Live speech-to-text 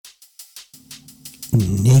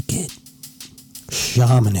naked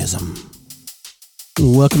shamanism.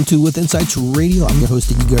 Welcome to With Insights Radio. I'm your host,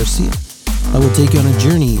 Iggy Garcia. I will take you on a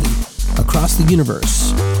journey across the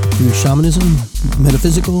universe through shamanism,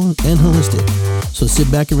 metaphysical, and holistic. So sit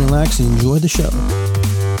back and relax and enjoy the show.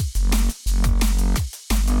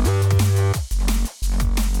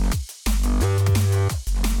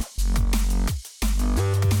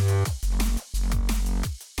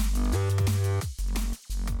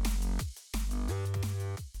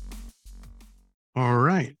 All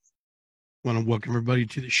right. I want to welcome everybody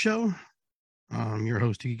to the show. I'm your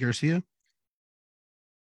host, Iggy Garcia.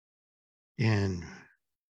 And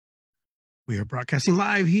we are broadcasting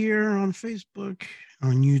live here on Facebook,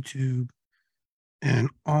 on YouTube, and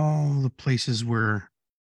all the places where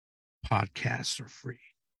podcasts are free.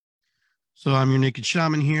 So I'm your naked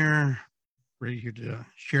shaman here, ready here to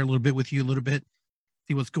share a little bit with you,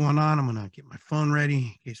 see what's going on. I'm going to get my phone ready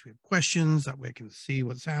in case we have questions. That way I can see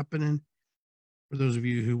what's happening. For those of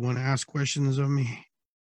you who want to ask questions of me,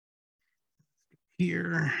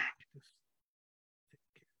 here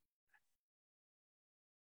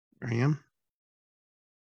I am,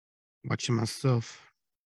 watching myself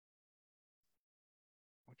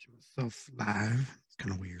live. It's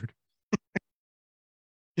kind of weird.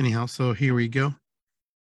 Anyhow, so here we go.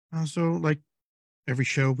 So like every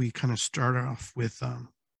show, we kind of start off with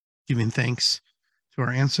giving thanks to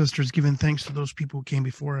our ancestors, giving thanks to those people who came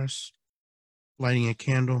before us, lighting a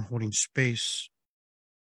candle, holding space,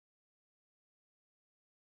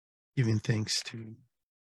 giving thanks to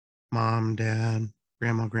mom, dad,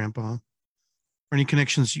 grandma, grandpa, or any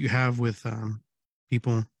connections you have with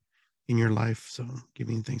people in your life. So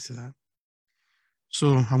giving thanks to that.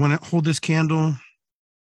 So I want to hold this candle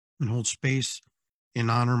and hold space and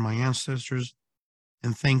honor my ancestors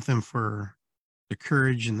and thank them for the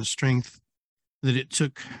courage and the strength that it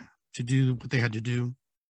took to do what they had to do.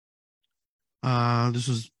 This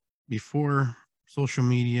was before social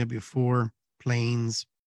media, before planes,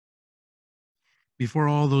 before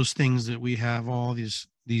all those things that we have, all these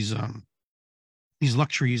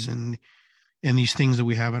luxuries and these things that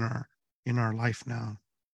we have in our life now.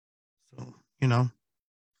 So,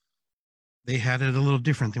 they had it a little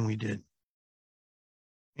different than we did.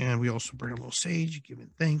 And we also bring a little sage,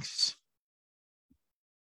 giving thanks.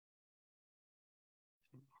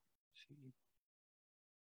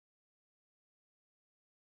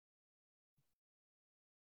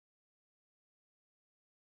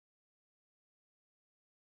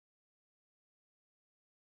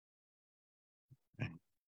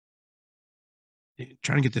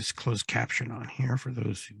 Trying to get this closed caption on here for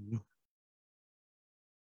those who.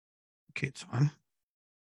 Okay, it's on.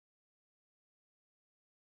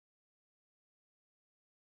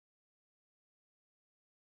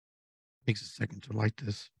 Takes a second to light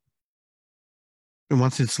this. And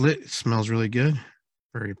once it's lit, it smells really good.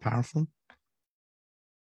 Very powerful.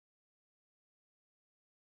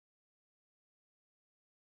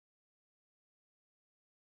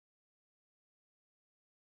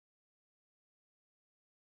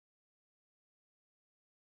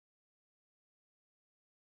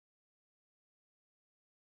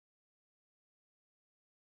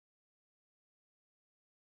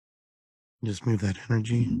 Just move that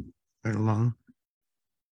energy right along.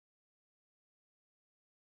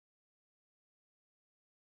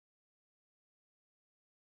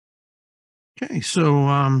 Okay,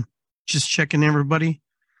 so just checking everybody.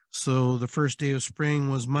 So the first day of spring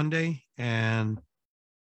was Monday, and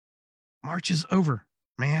March is over,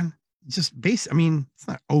 man. Just I mean, it's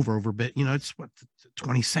not over, but it's what, the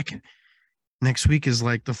 22nd. Next week is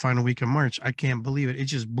like the final week of March. I can't believe it. It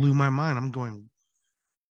just blew my mind. I'm going,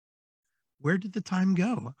 where did the time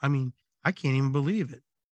go? I mean, I can't even believe it.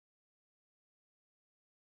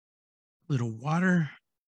 Little water.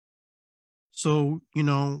 So,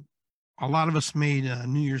 a lot of us made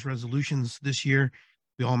New Year's resolutions this year.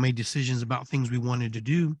 We all made decisions about things we wanted to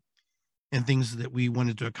do and things that we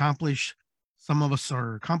wanted to accomplish. Some of us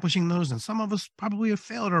are accomplishing those, and some of us probably have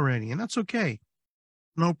failed already, and that's okay.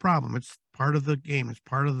 No problem. It's part of the game. It's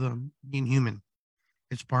part of the being human.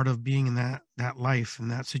 It's part of being in that life and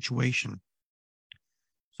that situation.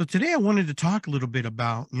 So today I wanted to talk a little bit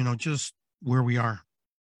about, just where we are,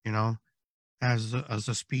 as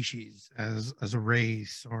a species, as a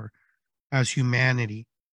race, or as humanity,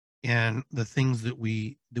 and the things that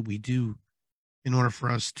we do in order for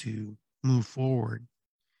us to move forward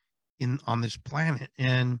on this planet,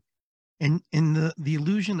 and the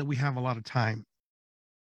illusion that we have a lot of time,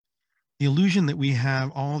 the illusion that we have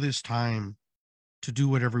all this time to do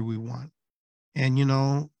whatever we want. And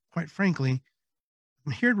quite frankly,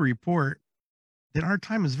 I'm here to report that our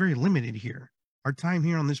time is very limited here. Our time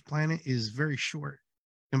here on this planet is very short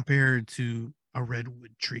compared to a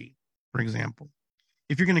redwood tree, for example.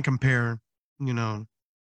 If you're going to compare, you know,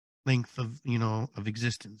 length of, of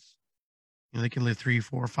existence, they can live 3,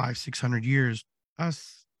 4, 5, 600 years.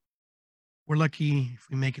 Us, we're lucky if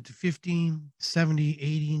we make it to 50, 70,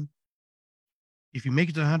 80. If you make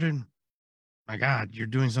it to 100, my God, you're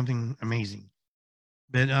doing something amazing.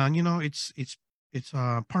 But, it's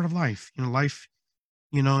part of life. Life,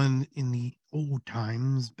 in the old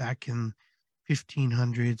times, back in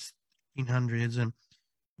 1500s, 1800s, and,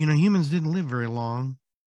 humans didn't live very long.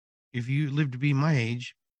 If you lived to be my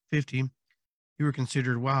age, 50, you were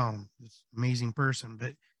considered, wow, this amazing person.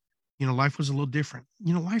 But, life was a little different.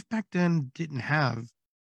 Life back then didn't have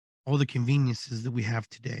all the conveniences that we have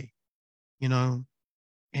today, you know,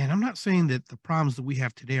 and I'm not saying that the problems that we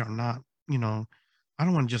have today are not, I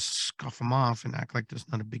don't want to just scoff them off and act like that's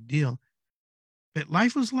not a big deal. But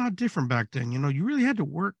life was a lot different back then. You really had to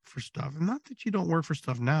work for stuff. And not that you don't work for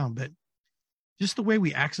stuff now, but just the way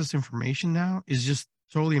we access information now is just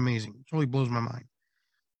totally amazing. It totally blows my mind.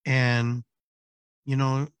 And, you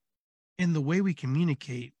know, and the way we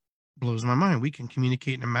communicate blows my mind. We can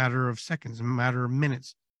communicate in a matter of seconds, in a matter of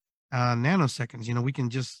minutes, nanoseconds. We can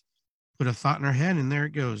just put a thought in our head and there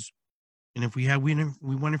it goes. And if we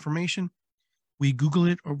want information, we Google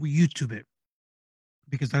it or we YouTube it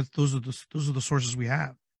because those are the sources we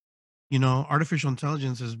have. Artificial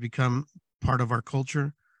intelligence has become part of our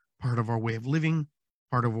culture, part of our way of living,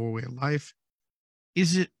 part of our way of life.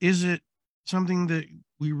 Is it something that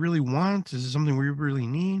we really want? Is it something we really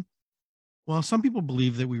need? Well, some people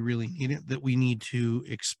believe that we really need it, that we need to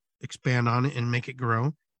expand on it and make it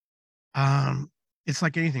grow. It's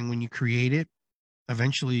like anything. When you create it,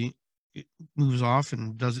 eventually it moves off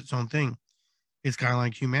and does its own thing. It's kind of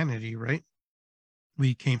like humanity, right?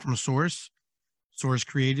 We came from a source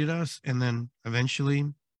created us, and then eventually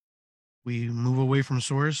we move away from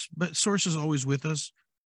source, but source is always with us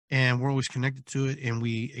and we're always connected to it, and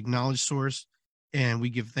we acknowledge source and we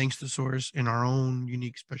give thanks to source in our own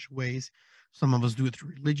unique special ways. Some of us do it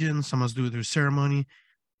through religion, some of us do it through ceremony,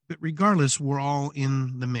 but regardless, we're all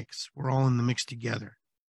in the mix. We're all in the mix together.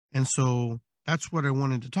 And so that's what I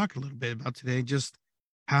wanted to talk a little bit about today, just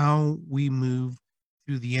how we move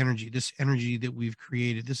through the energy, this energy that we've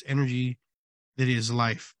created, this energy that is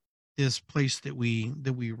life, this place that we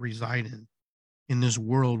reside in this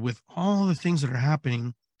world, with all the things that are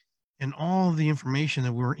happening and all the information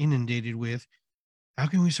that we're inundated with. How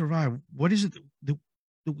can we survive? What is it that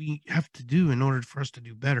we have to do in order for us to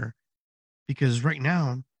do better? Because right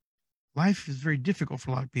now, life is very difficult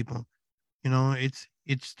for a lot of people.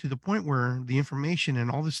 It's to the point where the information and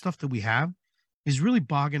all the stuff that we have is really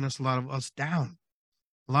bogging us, a lot of us, down.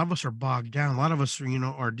 A lot of us are bogged down. A lot of us are,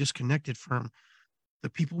 are disconnected from the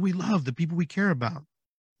people we love, the people we care about,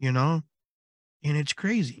 you know? And it's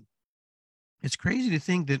crazy. It's crazy to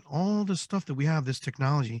think that all the stuff that we have, this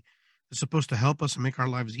technology that's supposed to help us and make our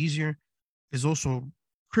lives easier, is also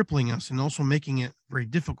crippling us and also making it very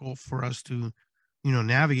difficult for us to,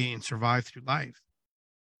 navigate and survive through life.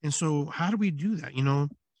 And so how do we do that?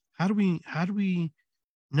 How do we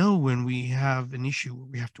know when we have an issue where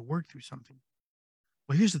we have to work through something?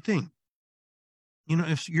 Well, here's the thing.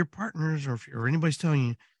 If your partners or anybody's telling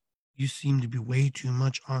you you seem to be way too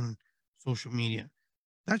much on social media,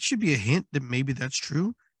 that should be a hint that maybe that's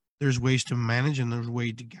true. There's ways to manage and there's a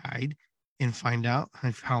way to guide and find out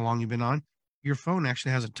how long you've been on. Your phone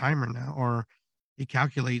actually has a timer now, or it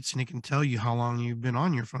calculates and it can tell you how long you've been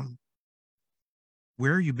on your phone,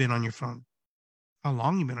 where you've been on your phone, how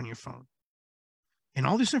long you've been on your phone. And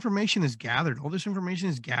all this information is gathered. All this information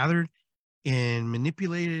is gathered and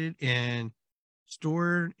manipulated and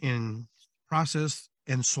stored and processed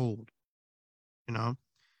and sold. You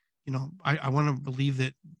know, I want to believe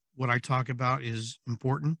that what I talk about is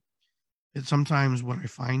important. And sometimes what I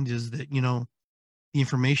find is that, the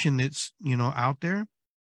information that's, out there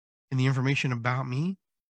and the information about me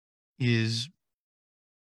is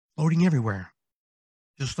floating everywhere,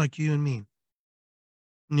 just like you and me.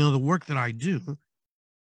 The work that I do,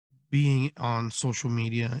 being on social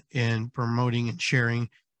media and promoting and sharing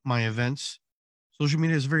my events, social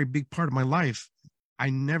media is a very big part of my life. I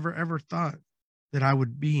never ever thought that I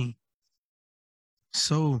would be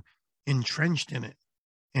so entrenched in it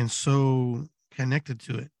and so connected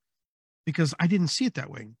to it, because I didn't see it that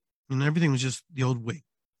way. Everything was just the old way.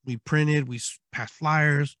 We printed, passed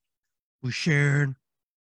flyers, we shared,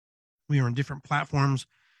 we were on different platforms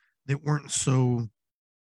that weren't so,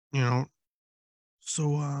 you know,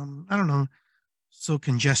 I don't know, so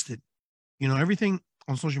congested. Everything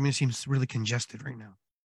on social media seems really congested right now.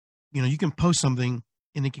 You can post something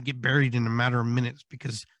and it can get buried in a matter of minutes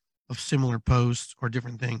because of similar posts or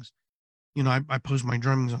different things. I post my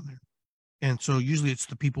drummings on there. And so usually it's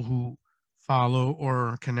the people who follow or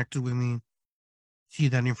are connected with me see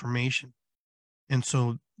that information. And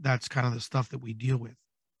so that's kind of the stuff that we deal with.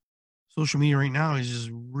 Social media right now is just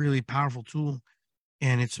a really powerful tool,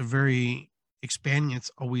 and it's a very expanding.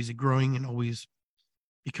 It's always growing and always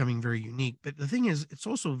becoming very unique. But the thing is, it's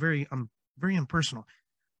also very impersonal.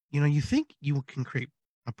 You think you can create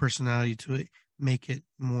a personality to it, make it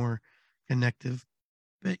more connective,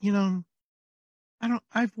 but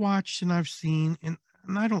I've watched and I've seen, and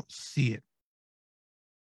I don't see it.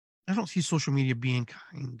 I don't see social media being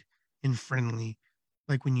kind and friendly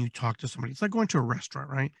like when you talk to somebody. It's like going to a restaurant,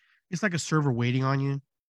 right? It's like a server waiting on you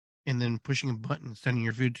and then pushing a button and sending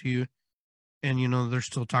your food to you. And they're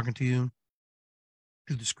still talking to you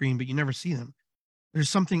through the screen, but you never see them. There's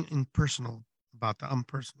something impersonal about the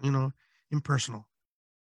unpersonal, impersonal.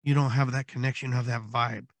 You don't have that connection, you don't have that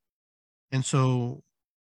vibe. And so,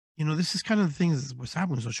 this is kind of the thing that's what's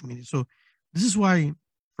happening with social media. So this is why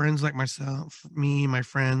friends like myself, me, my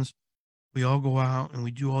friends, we all go out and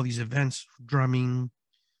we do all these events, drumming,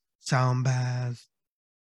 sound baths,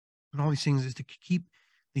 and all these things is to keep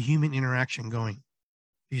the human interaction going.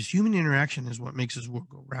 Because human interaction is what makes this world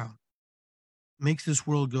go round, makes this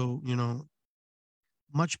world go,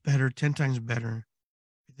 much better, 10 times better.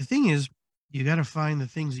 But the thing is, you got to find the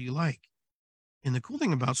things that you like. And the cool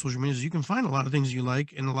thing about social media is you can find a lot of things you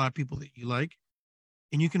like and a lot of people that you like,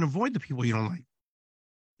 and you can avoid the people you don't like.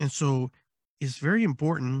 And so it's very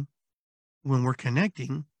important when we're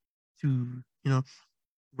connecting to,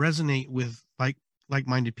 resonate with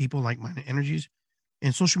like-minded people, like-minded energies.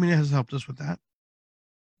 And social media has helped us with that.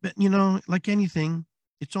 But like anything,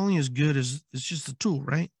 it's only as good as it's just a tool,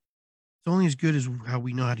 right? It's only as good as how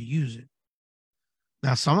we know how to use it.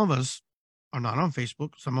 Now, some of us are not on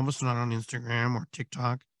Facebook, some of us are not on Instagram or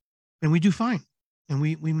TikTok, and we do fine. And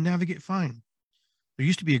we navigate fine. There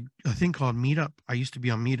used to be a thing called Meetup. I used to be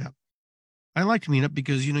on Meetup. I liked Meetup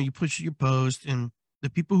because you push your post, and the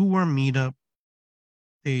people who were on Meetup,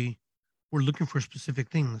 they were looking for specific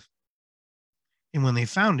things. And when they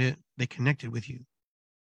found it, they connected with you.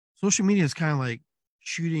 Social media is kind of like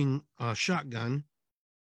shooting a shotgun,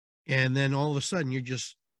 and then all of a sudden you're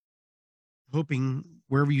just hoping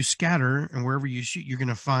wherever you scatter and wherever you shoot, you're going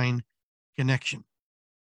to find connection.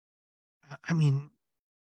 I mean,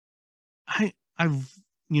 I've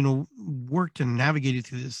worked and navigated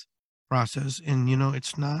through this process, and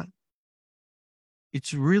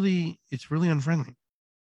it's really unfriendly.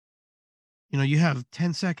 You have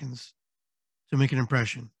 10 seconds to make an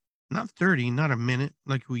impression, not 30, not a minute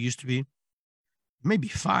like we used to be, maybe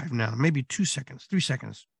 5 now, maybe 2 seconds, 3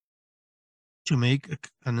 seconds to make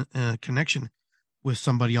a connection with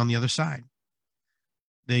somebody on the other side.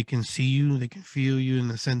 They can see you, they can feel you in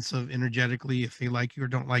the sense of energetically if they like you or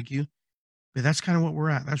don't like you. But that's kind of what we're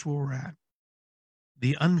at. That's where we're at.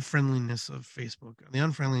 The unfriendliness of Facebook, the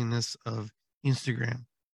unfriendliness of Instagram.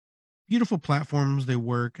 Beautiful platforms, they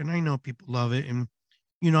work, and I know people love it. And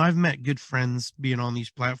I've met good friends being on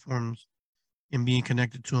these platforms and being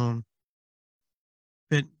connected to them.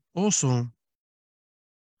 But also,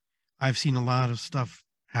 I've seen a lot of stuff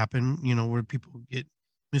happen, where people get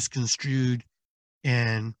misconstrued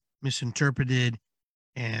and misinterpreted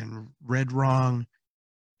and read wrong.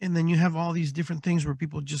 And then you have all these different things where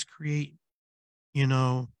people just create, you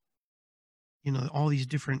know, all these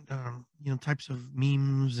different, types of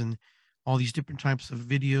memes and all these different types of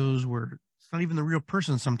videos where it's not even the real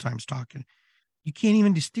person sometimes talking. You can't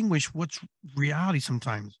even distinguish what's reality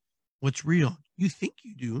sometimes, what's real. You think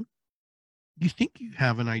you do. You think you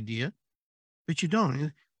have an idea, but you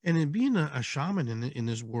don't. And in being a shaman in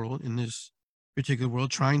this world, in this particular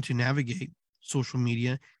world, trying to navigate social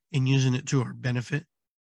media and using it to our benefit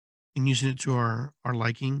and using it to our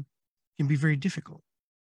liking can be very difficult.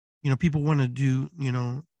 People want to do,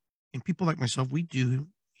 and people like myself, we do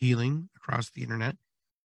healing across the internet,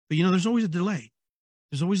 but there's always a delay.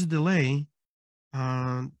 There's always a delay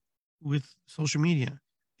uh, with social media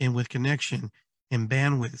and with connection and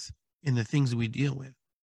bandwidth and the things that we deal with.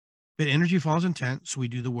 But energy follows intent, so we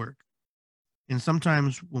do the work. And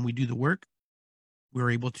sometimes when we do the work, we're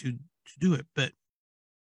able to do it. But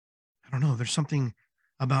I don't know, there's something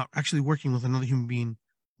about actually working with another human being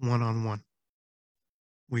one on one.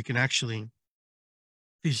 We can actually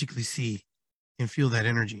physically see and feel that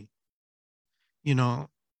energy. You know,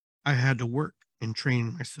 I had to work and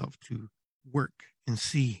train myself to work and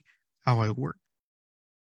see how I work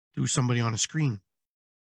through somebody on a screen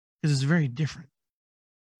because it's very different.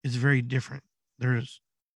 It's very different. There's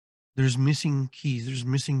missing keys, there's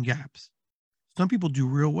missing gaps. Some people do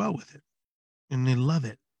real well with it and they love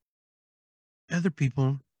it. Other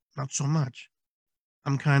people, not so much.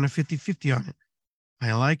 I'm kind of 50-50 on it.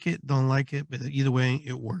 I like it, don't like it, but either way,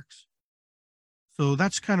 it works. So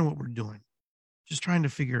that's kind of what we're doing. Just trying to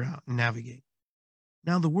figure out and navigate.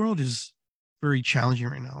 Now, the world is very challenging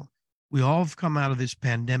right now. We all have come out of this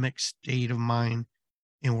pandemic state of mind,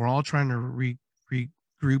 and we're all trying to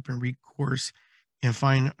regroup and recourse and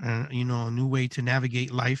find, a new way to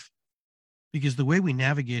navigate life because the way we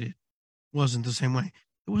navigated wasn't the same way.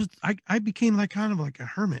 It was, I became like kind of like a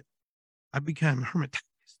hermit. I became hermitized.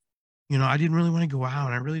 I didn't really want to go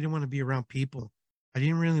out. I really didn't want to be around people. I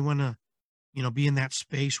didn't really want to, be in that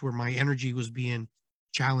space where my energy was being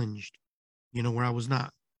challenged, where I was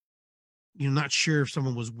not sure if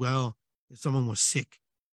someone was well, if someone was sick.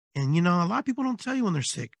 And, a lot of people don't tell you when they're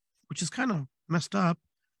sick, which is kind of messed up.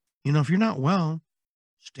 If you're not well,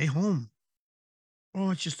 stay home.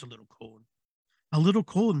 Oh, it's just a little cold. A little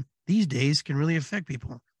cold these days can really affect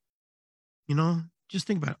people. Just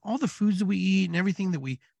think about it. All the foods that we eat and everything that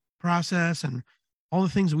we process and all the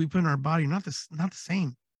things that we put in our body, not the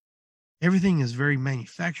same. Everything is very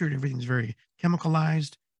manufactured. Everything's very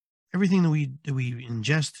chemicalized. Everything that we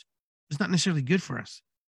ingest is not necessarily good for us.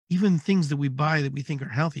 Even things that we buy that we think are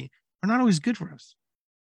healthy are not always good for us.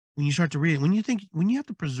 When you start to read it, when you have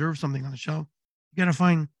to preserve something on the shelf, you got to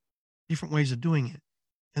find different ways of doing it.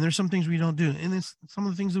 And there's some things we don't do. And it's some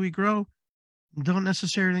of the things that we grow don't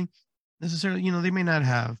necessarily, they may not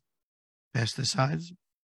have pesticides,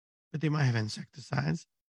 but they might have insecticides.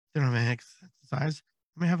 They don't have insecticides.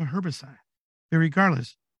 They may have a herbicide. But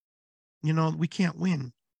regardless, we can't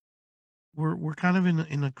win. We're kind of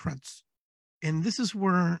in a crutch. And this is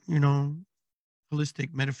where,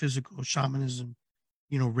 holistic, metaphysical, shamanism,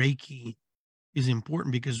 Reiki is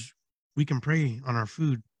important because we can pray on our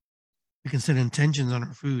food. We can set intentions on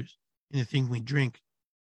our foods and the thing we drink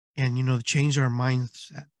and, change our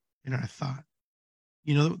mindset and our thought.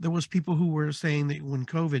 There was people who were saying that when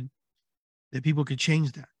COVID, that people could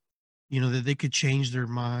change that, that they could change their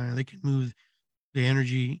mind, they could move the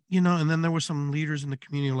energy, and then there were some leaders in the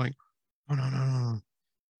community like, oh, no, no, no,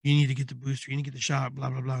 you need to get the booster, you need to get the shot, blah,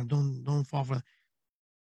 blah, blah. Don't fall for,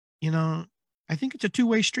 you know, I think it's a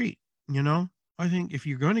two-way street, you know? I think if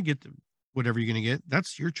you're going to get the, whatever you're going to get,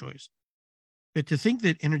 that's your choice. But to think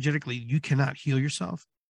that energetically you cannot heal yourself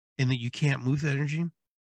and that you can't move that energy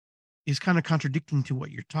is kind of contradicting to what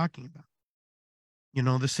you're talking about.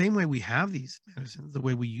 The same way we have these medicines, the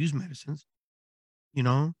way we use medicines, you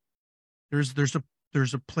know, there's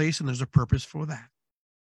a place and there's a purpose for that.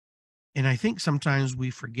 And I think sometimes we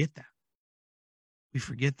forget that. We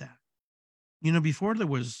forget that. Before there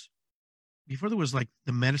was like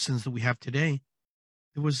the medicines that we have today,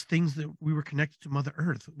 there was things that we were connected to Mother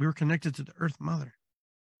Earth. We were connected to the Earth Mother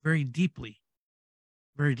very deeply,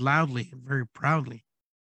 very loudly, and very proudly.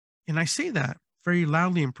 And I say that very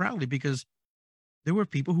loudly and proudly because there were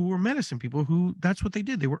people who were medicine people who that's what they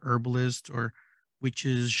did. They were herbalists or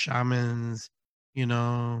witches, shamans,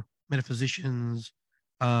 metaphysicians.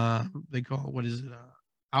 They call what is it?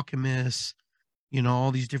 Alchemists.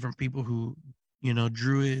 All these different people who,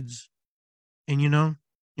 druids, and and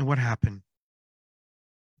what happened?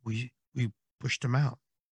 We pushed them out.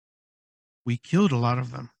 We killed a lot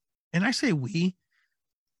of them, and I say we.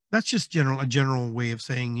 That's just a general way of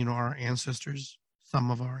saying, our ancestors,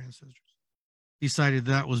 some of our ancestors decided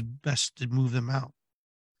that was best to move them out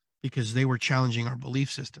because they were challenging our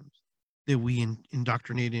belief systems that we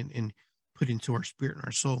indoctrinated and put into our spirit and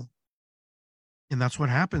our soul. And that's what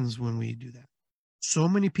happens when we do that. So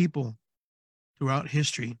many people throughout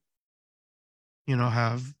history,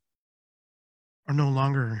 are no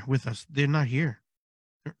longer with us. They're not here.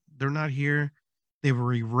 They're not here. They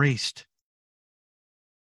were erased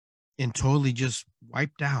and totally just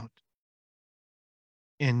wiped out.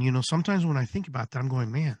 And, sometimes when I think about that, I'm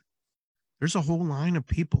going, man, there's a whole line of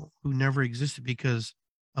people who never existed because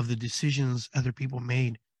of the decisions other people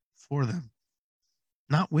made for them,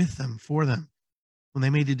 not with them, for them. When they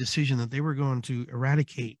made the decision that they were going to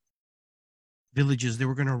eradicate villages, they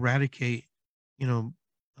were going to eradicate, you know,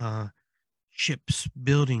 uh, ships,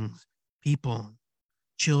 buildings, people,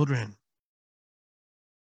 children.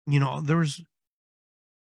 There's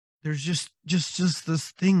just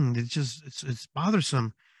this thing that it's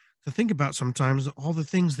bothersome to think about sometimes all the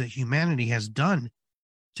things that humanity has done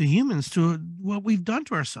to humans, to what we've done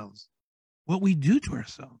to ourselves, what we do to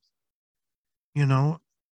ourselves. You know,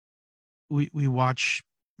 we watch,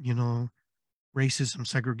 racism,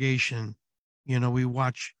 segregation, we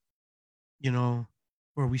watch,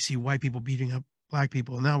 where we see white people beating up black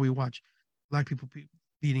people. And now we watch black people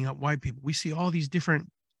beating up white people. We see all these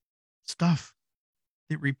different stuff.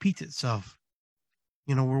 that repeats itself.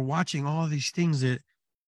 We're watching all these things that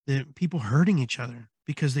people hurting each other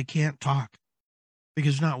because they can't talk,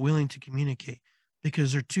 because they're not willing to communicate,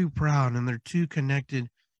 because they're too proud and they're too connected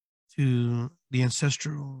to the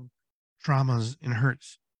ancestral traumas and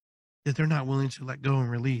hurts that they're not willing to let go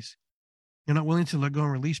and release. You're not willing to let go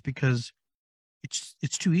and release because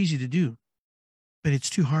it's too easy to do, but it's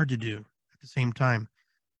too hard to do at the same time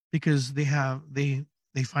because they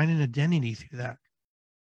find an identity through that.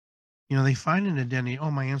 They find an identity.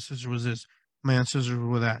 Oh, my ancestor was this. My ancestors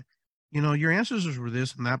were that. Your ancestors were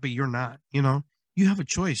this and that, but you're not. You have a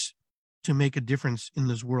choice to make a difference in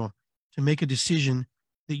this world, to make a decision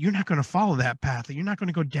that you're not going to follow that path, that you're not going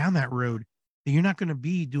to go down that road, that you're not going to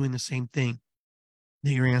be doing the same thing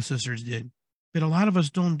that your ancestors did. But a lot of us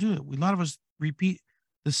don't do it. A lot of us repeat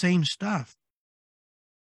the same stuff.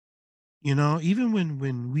 Even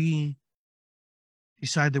when we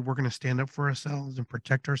decide that we're going to stand up for ourselves and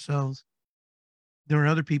protect ourselves, there are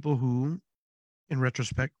other people who, in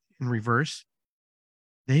retrospect, in reverse,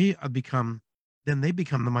 they become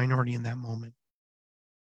the minority in that moment.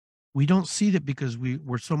 We don't see that because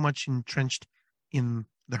we're so much entrenched in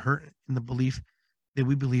the hurt, in the belief that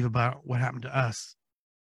we believe about what happened to us.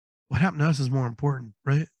 What happened to us is more important,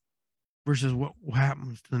 right? Versus what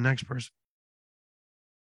happens to the next person.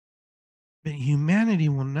 But humanity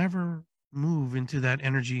will never move into that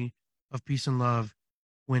energy of peace and love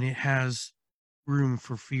when it has room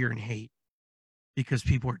for fear and hate because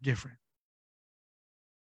people are different.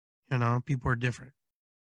 People are different.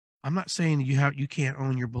 I'm not saying you can't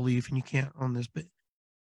own your belief and you can't own this, but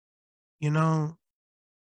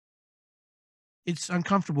it's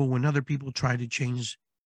uncomfortable when other people try to change,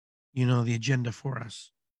 the agenda for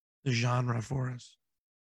us, the genre for us,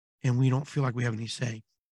 and we don't feel like we have any say.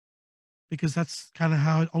 Because that's kind of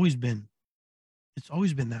how it's always been. It's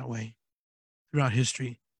always been that way throughout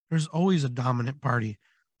history. There's always a dominant party.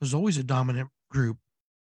 There's always a dominant group.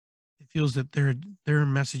 It feels that their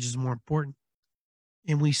message is more important.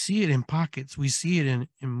 And we see it in pockets. We see it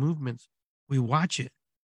in movements. We watch it.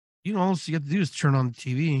 All you have to do is turn on the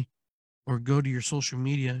TV or go to your social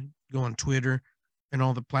media, go on Twitter and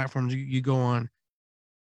all the platforms you go on.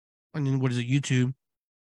 What is it, YouTube?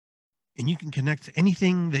 And you can connect to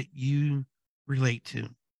anything that you relate to,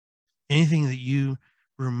 anything that you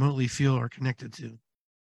remotely feel are connected to,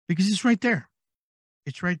 because it's right there.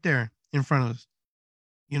 It's right there in front of us.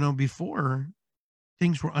 Before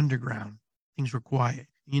things were underground, things were quiet.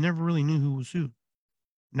 You never really knew who was who.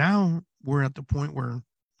 Now we're at the point where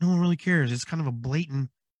no one really cares. It's kind of a blatant,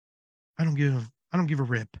 I don't give a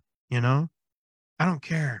rip, I don't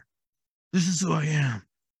care. This is who I am.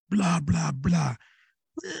 Blah, blah, blah.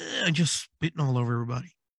 Just spitting all over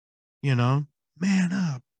everybody. Man up.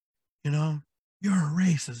 You're a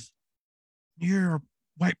racist. You're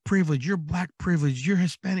white privilege. You're black privilege. You're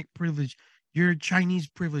Hispanic privilege. You're Chinese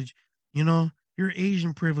privilege. You're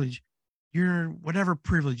Asian privilege. You're whatever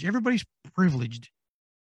privilege. Everybody's privileged.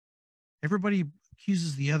 Everybody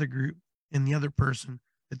accuses the other group and the other person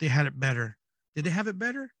that they had it better. Did they have it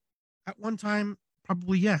better? At one time,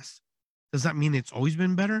 probably yes. Does that mean it's always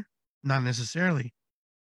been better? Not necessarily.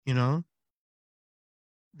 The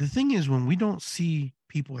thing is, when we don't see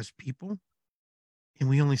people as people and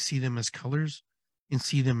we only see them as colors and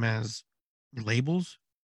see them as labels,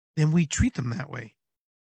 then we treat them that way.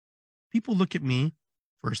 People look at me,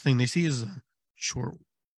 first thing they see is a short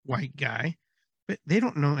white guy, but they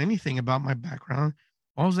don't know anything about my background.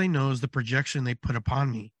 All they know is the projection they put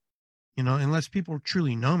upon me. Unless people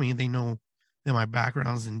truly know me, they know that my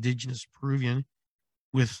background is indigenous Peruvian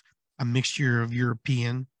with a mixture of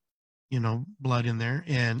European, blood in there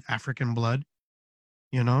and African blood.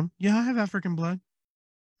 Yeah, I have African blood.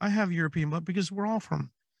 I have European blood because we're all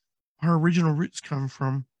from our original roots come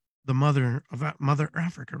from the mother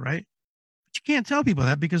Africa, right? But you can't tell people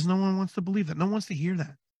that because no one wants to believe that. No one wants to hear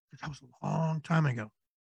that. That was a long time ago.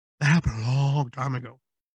 That happened a long time ago.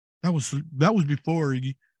 That was before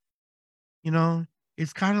Iggy.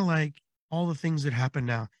 It's kind of like all the things that happen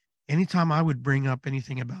now. Anytime I would bring up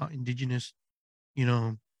anything about indigenous,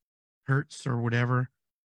 hurts or whatever,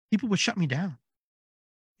 people would shut me down.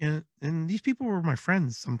 And these people were my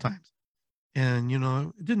friends sometimes. And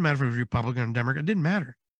it didn't matter if it was Republican or Democrat, it didn't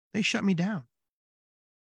matter. They shut me down.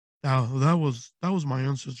 Now that was my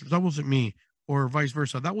ancestors. That wasn't me, or vice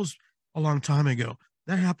versa. That was a long time ago.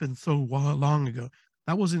 That happened so long ago.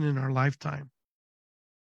 That wasn't in our lifetime.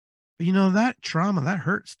 But that trauma, that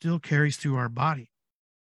hurt still carries through our body.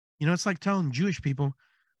 It's like telling Jewish people,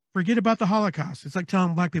 forget about the Holocaust. It's like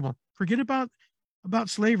telling black people, forget about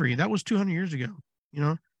slavery. That was 200 years ago.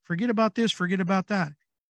 Forget about this, forget about that.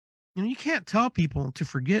 You can't tell people to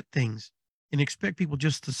forget things and expect people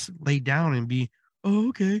just to lay down and be, oh,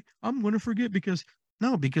 okay, I'm going to forget because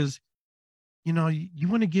no, because you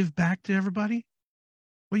want to give back to everybody.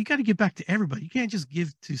 Well, you got to give back to everybody. You can't just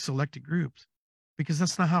give to selected groups because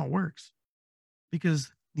that's not how it works.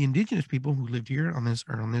 Because the indigenous people who lived here on this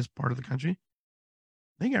part of the country,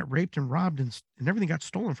 they got raped and robbed and everything got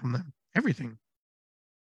stolen from them. Everything.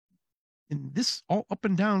 And this all up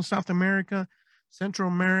and down South America, Central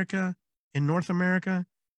America, and North America,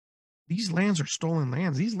 these lands are stolen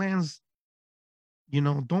lands. These lands,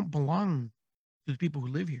 don't belong to the people who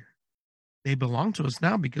live here. They belong to us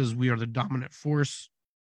now because we are the dominant force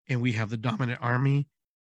and we have the dominant army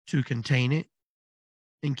to contain it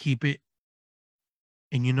and keep it.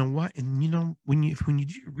 And you know what? And when you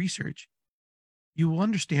do your research, you will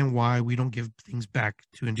understand why we don't give things back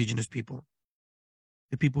to indigenous people,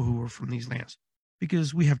 the people who are from these lands,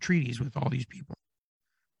 because we have treaties with all these people,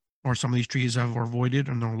 or some of these treaties have avoided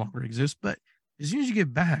or no longer exist. But as soon as you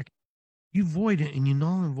give back, you void it and you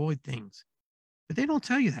null and void things. But they don't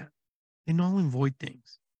tell you that. They null and void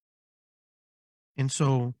things. And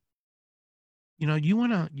so, you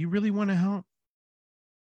really want to help.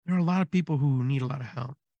 There are a lot of people who need a lot of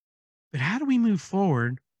help. But how do we move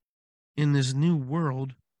forward in this new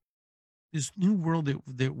world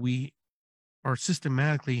that we are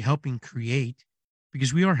systematically helping create?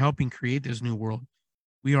 Because we are helping create this new world.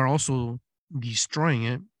 We are also destroying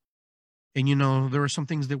it. And, there are some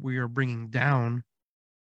things that we are bringing down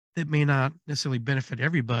that may not necessarily benefit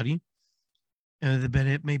everybody. But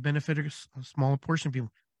it may benefit a smaller portion of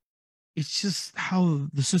people. It's just how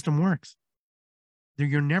the system works.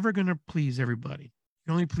 You're never going to please everybody.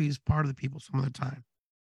 You only please part of the people some of the time.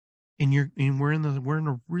 And we're in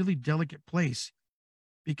a really delicate place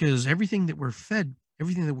because everything that we're fed,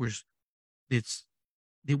 everything that's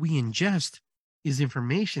that we ingest is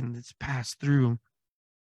information that's passed through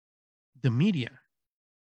the media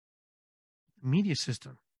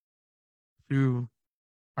system, through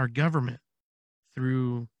our government,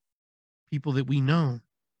 through people that we know,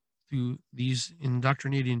 through these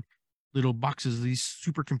indoctrinating little boxes, these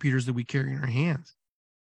supercomputers that we carry in our hands.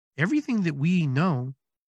 Everything that we know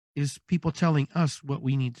is people telling us what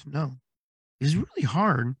we need to know. It's really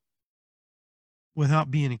hard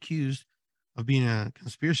without being accused of being a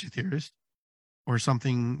conspiracy theorist or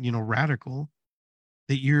something, radical,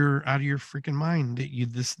 that you're out of your freaking mind,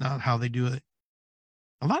 this is not how they do it.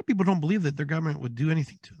 A lot of people don't believe that their government would do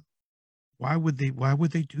anything to them. Why would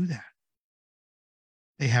they do that?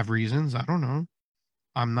 They have reasons. I don't know.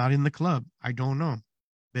 I'm not in the club. I don't know.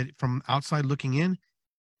 But from outside looking in,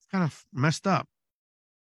 it's kind of messed up.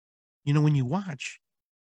 When you watch,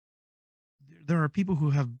 there are people who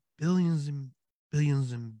have billions and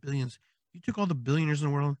billions and billions. You took all the billionaires in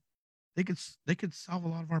the world, they could solve a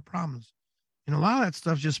lot of our problems. And a lot of that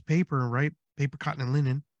stuff's just paper, right? Paper, cotton, and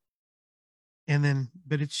linen.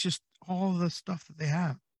 But it's just all the stuff that they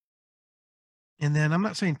have. And then I'm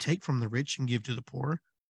not saying take from the rich and give to the poor,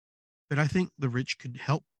 but I think the rich could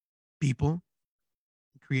help people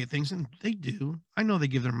create things, and they do. I know they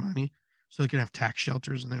give their money so they can have tax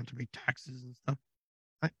shelters and they have to pay taxes and stuff.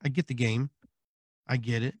 I get the game. I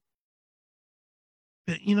get it.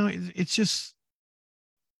 But, it's just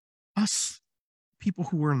us people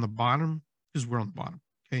who are on the bottom, because we're on the bottom.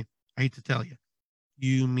 Okay. I hate to tell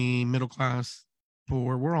you, me, middle class,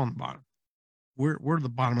 poor, we're on the bottom. We're the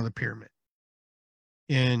bottom of the pyramid.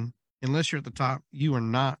 And unless you're at the top, you are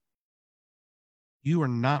not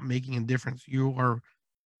making a difference. You are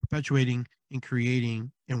perpetuating and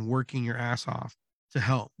creating and working your ass off to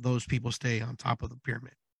help those people stay on top of the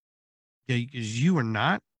pyramid. Okay, because you are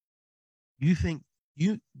not. You think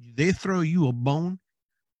they throw you a bone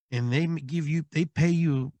and they pay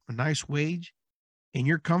you a nice wage and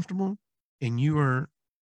you're comfortable and you are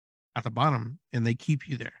at the bottom and they keep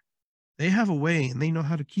you there. They have a way and they know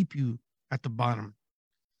how to keep you at the bottom.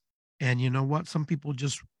 And you know what? Some people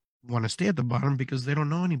just want to stay at the bottom because they don't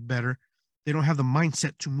know any better. They don't have the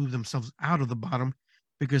mindset to move themselves out of the bottom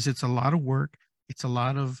because it's a lot of work. It's a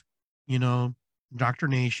lot of,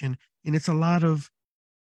 indoctrination, and it's a lot of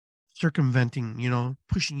circumventing,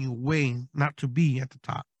 pushing you away not to be at the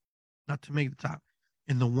top, not to make the top.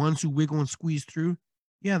 And the ones who wiggle and squeeze through,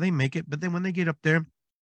 yeah, they make it. But then when they get up there,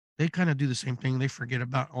 they kind of do the same thing. They forget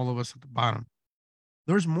about all of us at the bottom.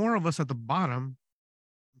 There's more of us at the bottom.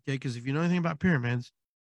 Okay. Because if you know anything about pyramids,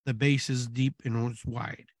 the base is deep and it's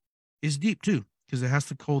wide. It's deep too, because it has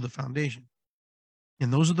to hold the foundation.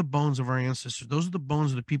 And those are the bones of our ancestors. Those are the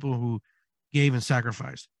bones of the people who gave and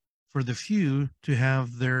sacrificed for the few to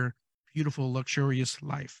have their beautiful, luxurious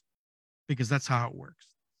life, because that's how it works.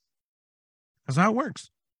 That's how it works.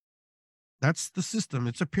 That's the system.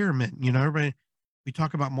 It's a pyramid. Everybody, we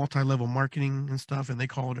talk about multi-level marketing and stuff, and they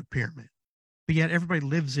call it a pyramid. But yet everybody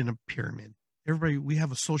lives in a pyramid. We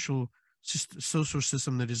have a social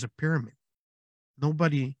system that is a pyramid.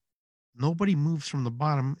 Nobody nobody moves from the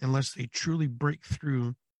bottom unless they truly break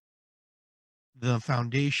through the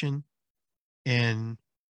foundation and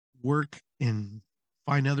work and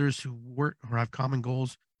find others who work or have common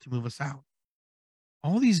goals to move us out.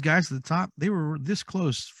 All these guys at the top, they were this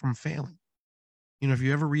close from failing. If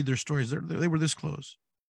you ever read their stories, they were this close.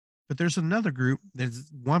 But there's another group,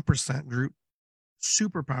 there's 1% group,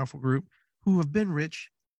 super powerful group, who have been rich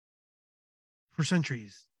for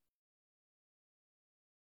centuries,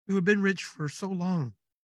 who have been rich for so long.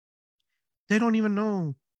 They don't even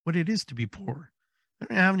know what it is to be poor. They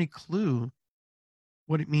don't have any clue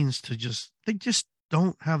what it means to they just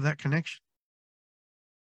don't have that connection.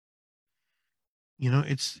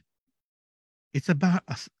 It's about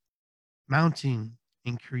us mounting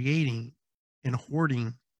and creating and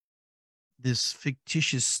hoarding this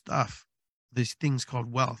fictitious stuff, these things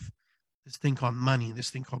called wealth, this thing called money, this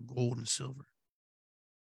thing called gold and silver.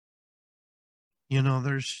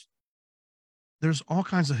 There's all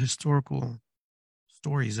kinds of historical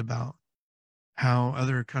stories about how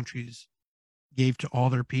other countries gave to all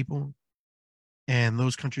their people, and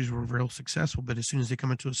those countries were real successful. But as soon as they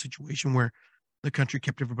come into a situation where the country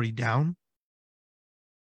kept everybody down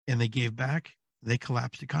and they gave back, they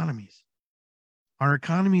collapsed economies. Our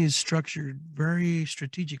economy is structured very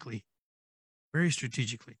strategically, very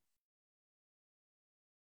strategically.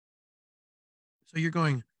 So you're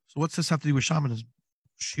going, so what's this have to do with shamanism?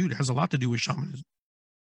 Shoot, it has a lot to do with shamanism.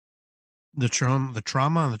 The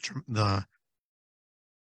trauma, the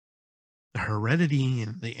heredity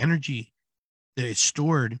and the energy that is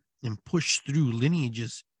stored and pushed through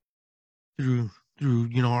lineages, through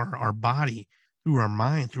our body, through our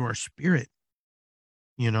mind, through our spirit.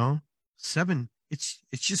 7. It's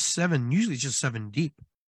just 7. Usually it's just 7 deep,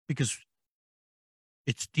 because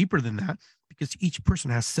it's deeper than that, because each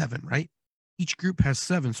person has 7, right? Each group has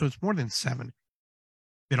 7, so it's more than 7.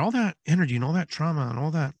 But all that energy and all that trauma and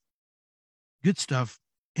all that good stuff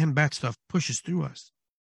and bad stuff pushes through us.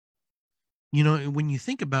 When you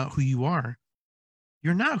think about who you are,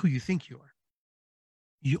 you're not who you think you are.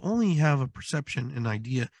 You only have a perception and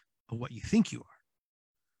idea of what you think you are,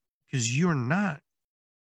 because you're not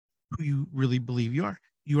who you really believe you are.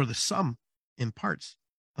 You are the sum in parts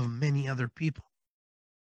of many other people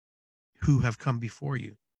who have come before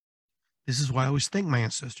you. This is why I always thank my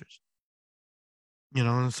ancestors.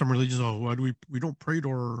 Some religions, why do we don't pray to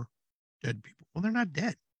our dead people? Well, they're not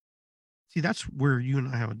dead. See, that's where you and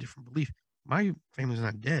I have a different belief. My family's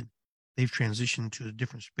not dead. They've transitioned to a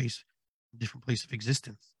different space, a different place of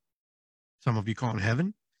existence. Some of you call it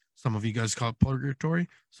heaven. Some of you guys call it purgatory.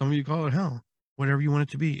 Some of you call it hell. Whatever you want it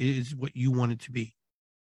to be, it is what you want it to be.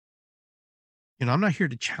 I'm not here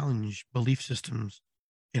to challenge belief systems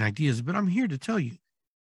and ideas, but I'm here to tell you,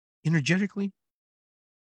 energetically,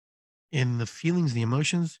 in the feelings, the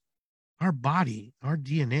emotions, our body, our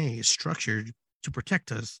DNA is structured to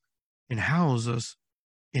protect us and house us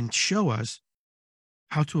and show us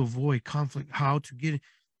how to avoid conflict, how to get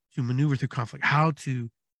to maneuver through conflict, how to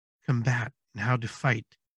combat, and how to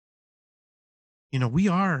fight. We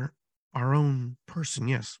are our own person.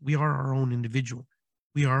 Yes, we are our own individual.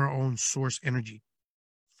 We are our own source energy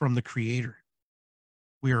from the creator.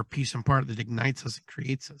 We are a piece and part that ignites us and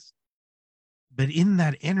creates us. But in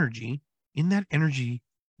that energy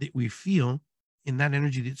that we feel, in that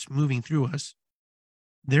energy that's moving through us,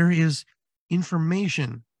 there is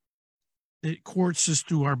information that courses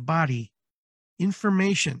through our body,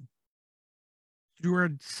 information through our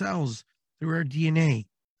cells, through our DNA.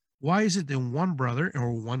 Why is it that one brother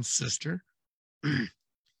or one sister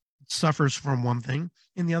suffers from one thing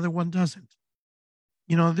and the other one doesn't?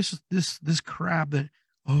 This crap that,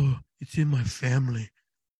 it's in my family.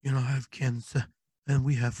 I have cancer and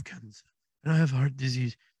we have cancer and I have heart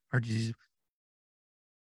disease.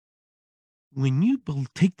 When you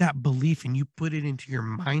take that belief and you put it into your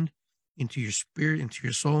mind, into your spirit, into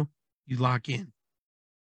your soul, you lock in.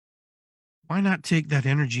 Why not take that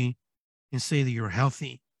energy and say that you're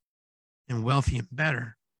healthy and wealthy and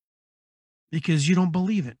better? Because you don't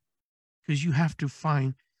believe it. Because you have to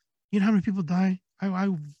find, how many people die? I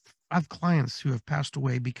have clients who have passed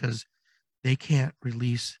away because they can't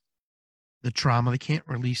release the trauma. They can't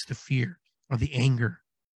release the fear or the anger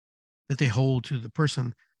that they hold to the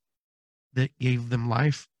person that gave them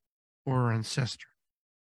life or ancestor.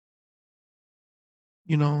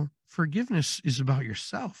 Forgiveness is about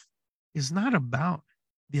yourself. It's not about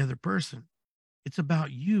the other person. It's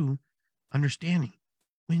about you understanding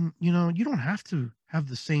when, you don't have to have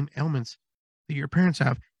the same ailments that your parents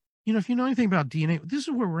have. If you know anything about DNA, this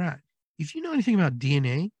is where we're at. If you know anything about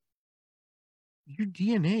DNA, your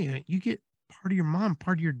DNA, you get part of your mom,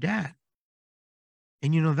 part of your dad.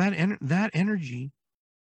 And that energy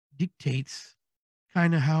dictates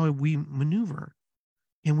kind of how we maneuver.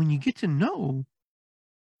 And when you get to know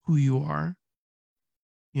who you are,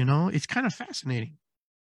 it's kind of fascinating.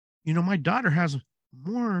 My daughter has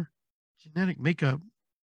more genetic makeup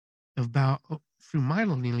about through my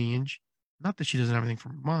lineage. Not that she doesn't have anything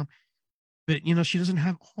from her mom, but she doesn't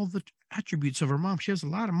have all the attributes of her mom. She has a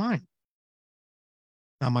lot of mine.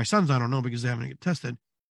 Now my sons, I don't know because they haven't get tested.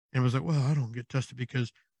 And it was like, well, I don't get tested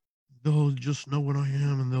because they'll just know what I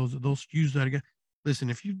am and they'll use that again. Listen,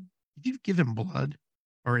 if you give them blood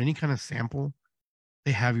or any kind of sample,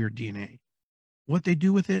 they have your DNA. What they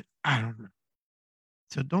do with it, I don't know.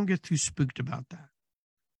 So don't get too spooked about that.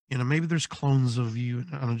 Maybe there's clones of you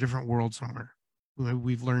on a different world somewhere.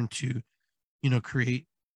 We've learned to, create,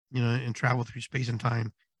 and travel through space and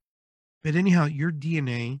time. But anyhow, your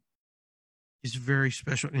DNA is very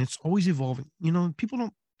special and it's always evolving. People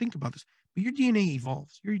don't think about this, but your DNA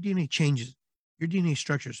evolves, your DNA changes, your DNA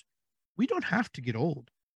structures. We don't have to get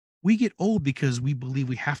old. We get old because we believe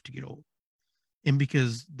we have to get old. And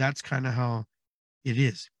because that's kind of how it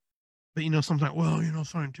is. But sometimes, well,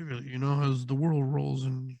 scientifically, as the world rolls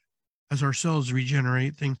and as our cells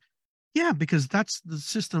regenerate things. Yeah, because that's the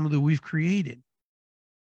system that we've created.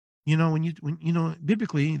 When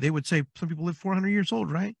biblically they would say some people live 400 years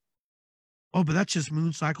old, right? Oh, but that's just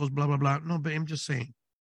moon cycles, blah, blah, blah. No, but I'm just saying.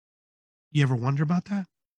 You ever wonder about that?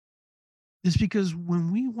 It's because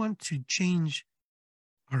when we want to change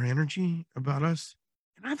our energy about us,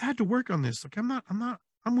 and I've had to work on this. Like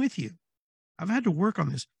I'm with you. I've had to work on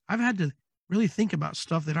this. I've had to really think about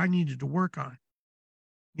stuff that I needed to work on.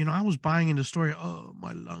 I was buying into the story, oh,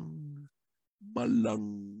 my lungs,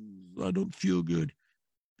 I don't feel good.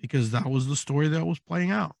 Because that was the story that was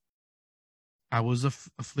playing out. I was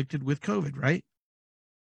afflicted with COVID, right?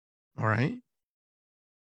 All right.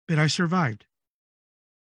 But I survived.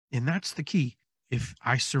 And that's the key. If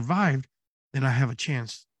I survived, then I have a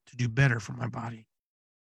chance to do better for my body.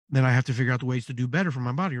 Then I have to figure out the ways to do better for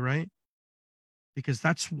my body, right? Because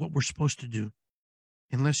that's what we're supposed to do.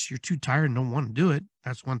 Unless you're too tired and don't want to do it,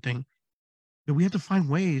 that's one thing. But we have to find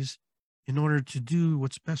ways in order to do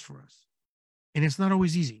what's best for us. And it's not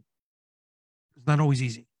always easy. It's not always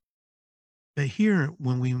easy. But here,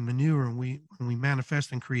 when we maneuver and when we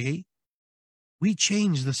manifest and create, we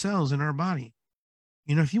change the cells in our body.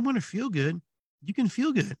 If you want to feel good, you can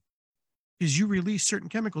feel good because you release certain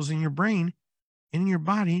chemicals in your brain and in your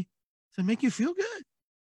body to make you feel good.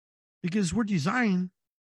 Because we're designed,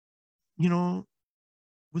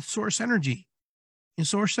 with source energy. And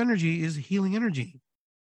source energy is healing energy.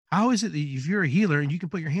 How is it that if you're a healer and you can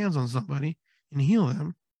put your hands on somebody and heal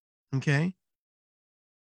them, okay,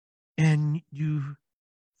 and you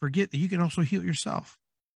forget that you can also heal yourself,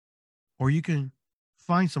 or you can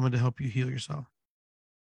find someone to help you heal yourself?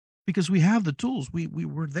 Because we have the tools. We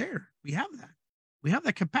were there. We have that. We have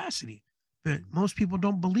that capacity. But most people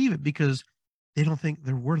don't believe it because they don't think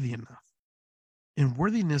they're worthy enough. And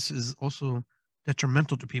worthiness is also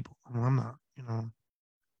detrimental to people. Well, I'm not, no,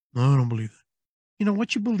 I don't believe it.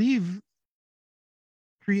 What you believe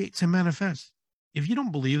creates and manifests. If you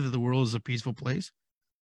don't believe that the world is a peaceful place,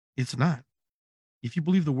 it's not. If you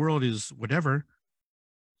believe the world is whatever,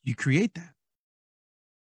 you create that.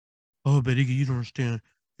 Oh, but Iggy, you don't understand.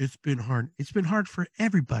 It's been hard. It's been hard for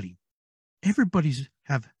everybody. Everybody's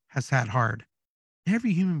has had hard.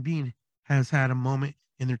 Every human being has had a moment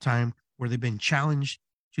in their time where they've been challenged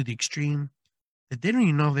to the extreme that they don't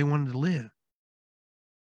even know if they wanted to live.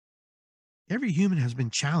 Every human has been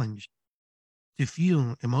challenged to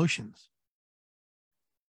feel emotions.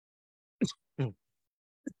 Oh,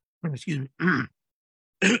 excuse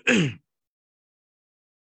me.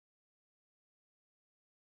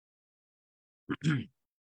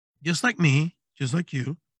 Just like me, just like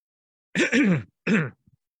you. Excuse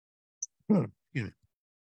me.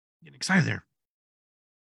 Getting excited there.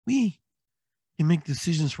 We can make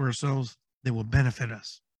decisions for ourselves that will benefit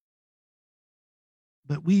us.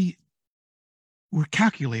 But we're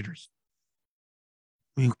calculators.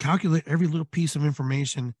 We calculate every little piece of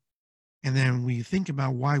information and then we think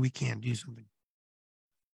about why we can't do something.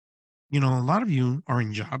 A lot of you are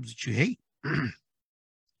in jobs that you hate.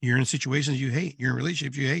 You're in situations you hate. You're in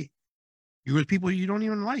relationships you hate. You're with people you don't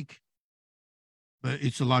even like. But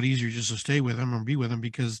it's a lot easier just to stay with them or be with them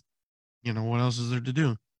because, what else is there to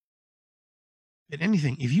do? But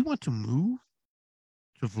anything, if you want to move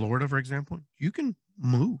to Florida, for example, you can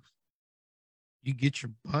move. You get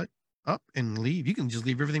your butt up and leave. You can just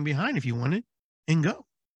leave everything behind if you wanted and go.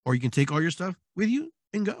 Or you can take all your stuff with you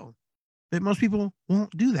and go. But most people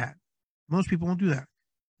won't do that. Most people won't do that.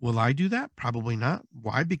 Will I do that? Probably not.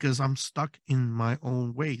 Why? Because I'm stuck in my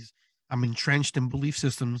own ways. I'm entrenched in belief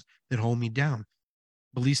systems that hold me down,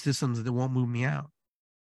 belief systems that won't move me out.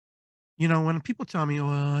 When people tell me,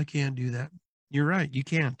 well, I can't do that, you're right. You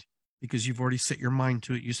can't because you've already set your mind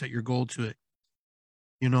to it. You set your goal to it.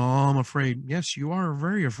 Oh, I'm afraid. Yes, you are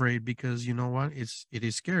very afraid because you know what? It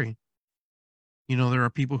is scary. There are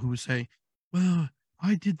people who say, well,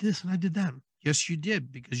 I did this and I did that. Yes, you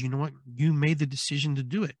did because you know what? You made the decision to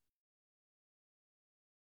do it.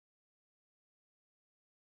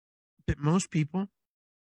 But most people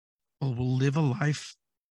will live a life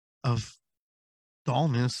of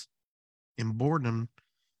dullness and boredom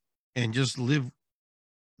and just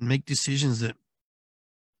make decisions that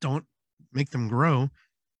don't make them grow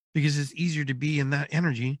because it's easier to be in that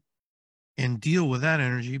energy and deal with that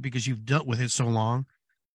energy because you've dealt with it so long.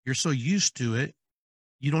 You're so used to it.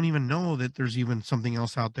 You don't even know that there's even something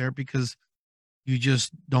else out there because you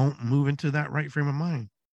just don't move into that right frame of mind.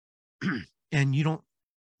 And you don't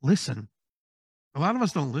listen. A lot of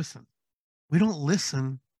us don't listen. We don't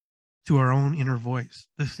listen to our own inner voice,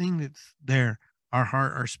 the thing that's there, our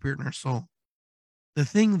heart, our spirit, and our soul, the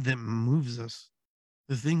thing that moves us,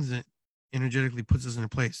 the things that energetically puts us in a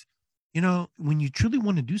place. When you truly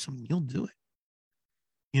want to do something, you'll do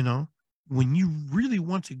it. When you really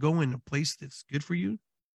want to go in a place that's good for you,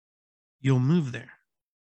 you'll move there.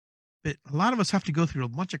 But a lot of us have to go through a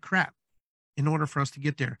bunch of crap in order for us to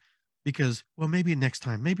get there because, well, maybe next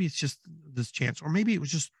time, maybe it's just this chance, or maybe it was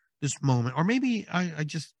just this moment, or maybe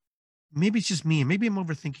maybe it's just me, and maybe I'm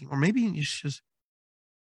overthinking, or maybe it's just,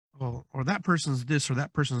 or that person's this, or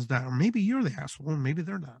that person's that, or maybe you're the asshole, and maybe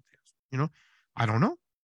they're not the asshole. I don't know.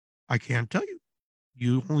 I can't tell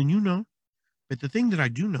you. Only you know. But the thing that I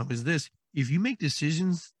do know is this: if you make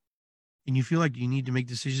decisions and you feel like you need to make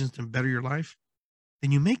decisions to better your life,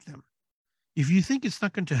 then you make them. If you think it's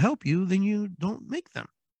not going to help you, then you don't make them.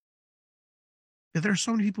 But there are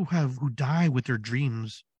so many people who die with their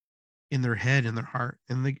dreams in their head, in their heart,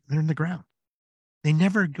 and they're in the ground. They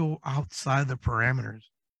never go outside the parameters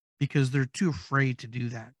because they're too afraid to do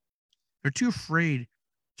that. They're too afraid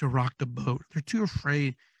to rock the boat. They're too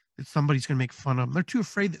afraid that somebody's going to make fun of them. They're too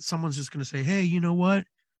afraid that someone's just going to say, hey, you know what?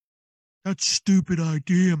 That's a stupid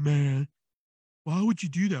idea, man. Why would you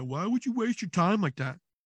do that? Why would you waste your time like that?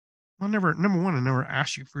 Well, number one, I never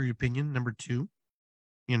asked you for your opinion. Number two,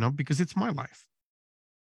 because it's my life.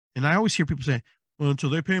 And I always hear people say, well, until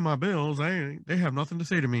they pay my bills, they have nothing to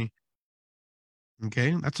say to me.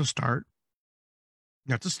 Okay, that's a start.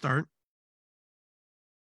 That's a start.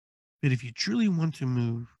 But if you truly want to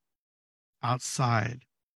move outside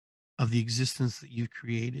of the existence that you've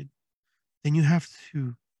created, then you have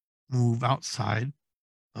to move outside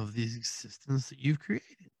of the existence that you've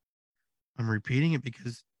created. I'm repeating it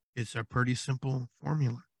because it's a pretty simple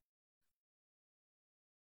formula.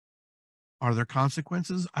 Are there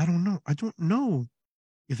consequences? I don't know. I don't know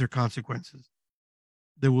if there are consequences.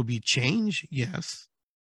 There will be change, yes.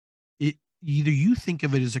 Either you think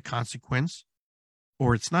of it as a consequence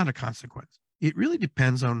or it's not a consequence. It really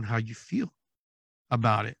depends on how you feel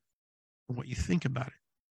about it and what you think about it.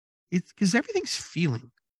 It's because everything's feeling.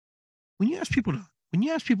 When you ask people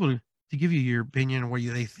to give you your opinion or what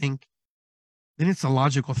they think, then it's a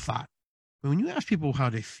logical thought. But when you ask people how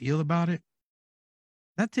they feel about it,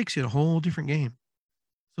 that takes you a whole different game.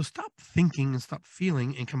 So stop thinking and stop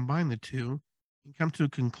feeling and combine the two and come to a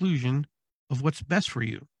conclusion of what's best for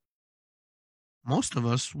you. Most of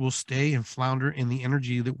us will stay and flounder in the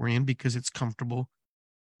energy that we're in because it's comfortable.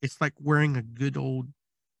 It's like wearing a good old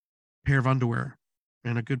pair of underwear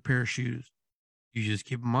and a good pair of shoes. You just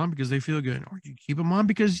keep them on because they feel good, or you keep them on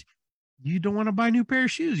because you don't want to buy a new pair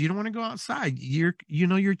of shoes. You don't want to go outside. You're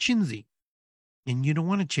chinsy and you don't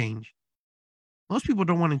want to change. Most people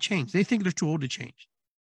don't want to change. They think they're too old to change.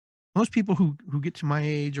 Most people who get to my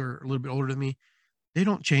age or a little bit older than me, they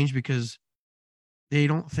don't change because they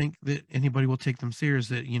don't think that anybody will take them serious,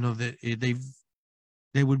 that, that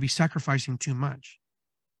they would be sacrificing too much.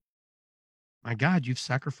 My God, you've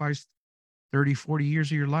sacrificed 30, 40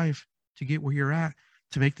 years of your life to get where you're at,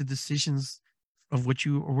 to make the decisions of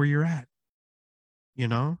where you're at.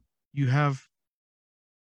 You have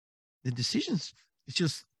the decisions. It's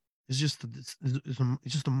just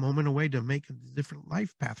a moment away to make a different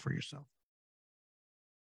life path for yourself.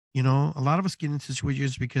 A lot of us get into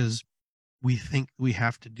situations because we think we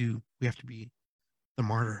have to be the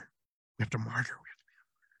martyr. We have to martyr.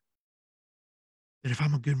 That if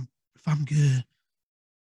I'm good,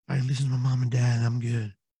 I listen to my mom and dad. I'm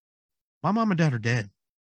good. My mom and dad are dead.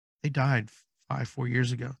 They died 4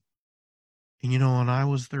 years ago. And and I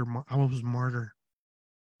was I was martyr.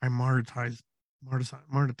 I martyrized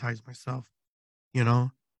myself, you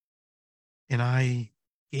know, and I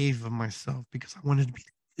gave of myself because I wanted to be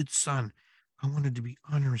a good son. I wanted to be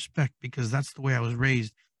honor and respect because that's the way I was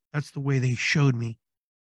raised. That's the way they showed me.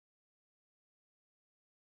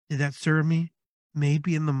 Did that serve me?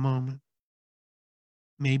 Maybe in the moment.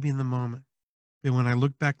 Maybe in the moment. But when I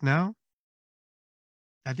look back now,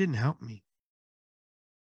 that didn't help me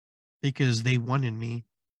because they wanted me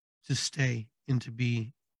to stay and to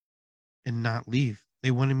be and not leave.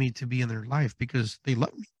 They wanted me to be in their life because they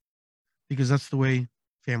love me, because that's the way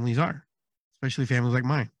families are, especially families like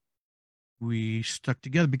mine. We stuck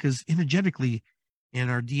together because energetically in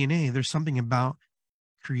our DNA, there's something about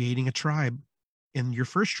creating a tribe. And your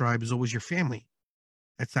first tribe is always your family.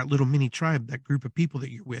 That's that little mini tribe, that group of people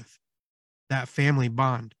that you're with, that family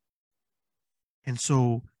bond. And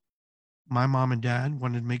so my mom and dad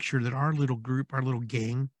wanted to make sure that our little group, our little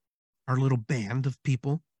gang, our little band of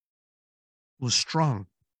people was strong.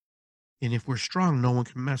 And if we're strong, no one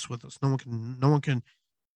can mess with us. No one can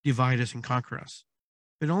divide us and conquer us.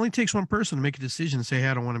 It only takes one person to make a decision and say, hey,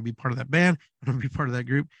 I don't want to be part of that band. I don't want to be part of that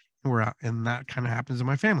group. And we're out. And that kind of happens in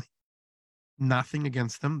my family. Nothing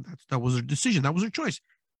against them. That was their decision. That was their choice.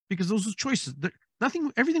 Because those are choices.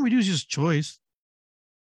 Everything we do is just choice.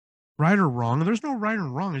 Right or wrong. There's no right or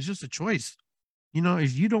wrong. It's just a choice.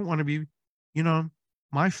 If you don't want to be,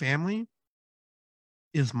 my family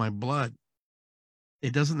is my blood.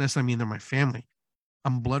 It doesn't necessarily mean they're my family.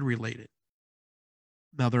 I'm blood related.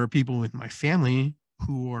 Now, there are people in my family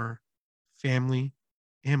who are family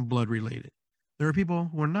and blood related. There are people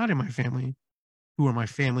who are not in my family who are my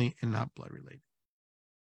family and not blood related.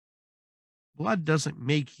 Blood doesn't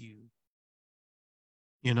make you,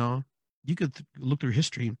 you could look through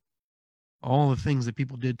history, all the things that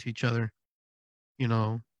people did to each other,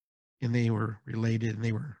 and they were related and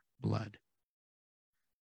they were blood.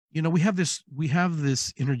 We have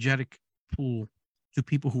this energetic pull to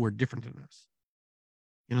people who are different than us.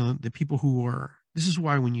 The people who are, this is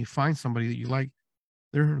why when you find somebody that you like,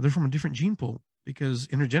 they're from a different gene pool, because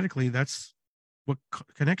energetically that's what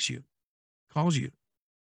connects you, calls you.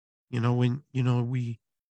 When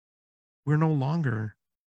we're no longer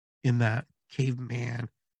in that caveman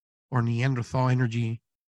or Neanderthal energy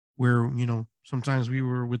where sometimes we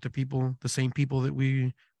were with the same people that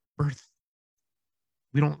we birthed.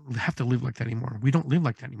 We don't have to live like that anymore. We don't live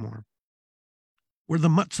like that anymore. We're the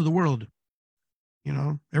mutts of the world.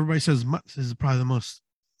 Everybody says mutts is probably the most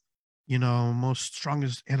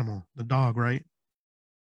strongest animal, the dog, right?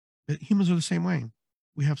 But humans are the same way.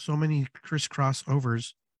 We have so many crisscross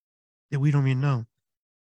overs that we don't even know.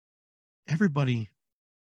 Everybody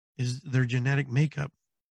is their genetic makeup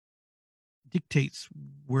dictates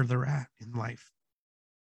where they're at in life.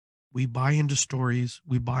 We buy into stories,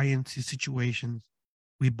 we buy into situations,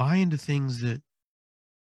 we buy into things that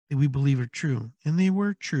we believe are true, and they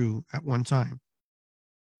were true at one time,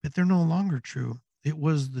 but they're no longer true. It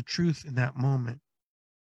was the truth in that moment.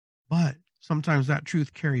 But sometimes that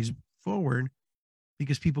truth carries forward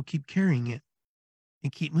because people keep carrying it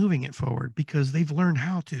and keep moving it forward because they've learned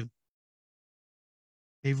how to.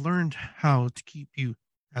 They've learned how to keep you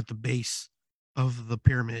at the base of the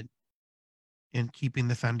pyramid and keeping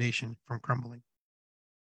the foundation from crumbling.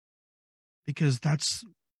 Because that's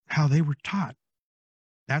how they were taught.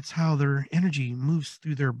 That's how their energy moves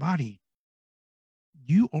through their body.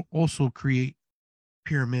 You also create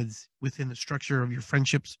pyramids within the structure of your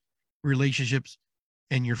friendships, relationships,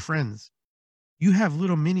 and your friends. You have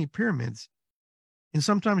little mini pyramids. And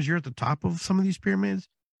sometimes you're at the top of some of these pyramids,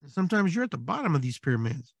 and sometimes you're at the bottom of these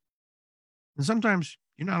pyramids. And sometimes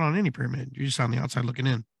you're not on any pyramid, you're just on the outside looking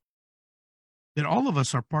in. That all of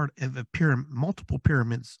us are part of a pyramid, multiple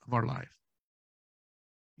pyramids of our life.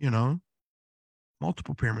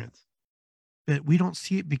 Multiple pyramids. But we don't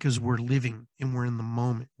see it because we're living and we're in the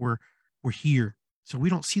moment. We're here. So we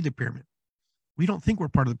don't see the pyramid. We don't think we're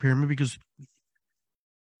part of the pyramid because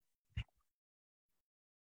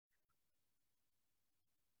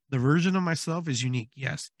the version of myself is unique.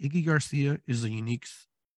 Yes, Iggy Garcia is a unique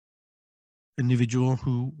individual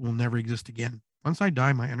who will never exist again. Once I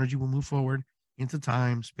die, my energy will move forward into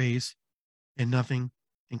time, space, and nothing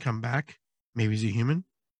and come back. Maybe as a human,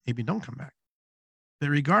 maybe don't come back. But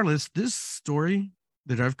regardless, this story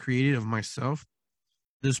that I've created of myself,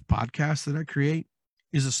 this podcast that I create,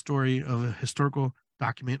 is a story of a historical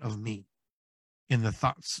document of me and the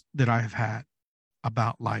thoughts that I have had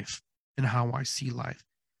about life and how I see life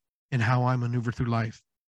and how I maneuver through life.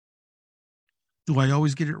 Do I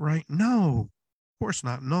always get it right? No, of course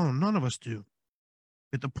not. No, none of us do.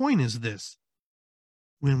 But the point is this: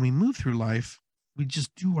 when we move through life, we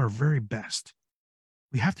just do our very best.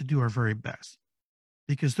 We have to do our very best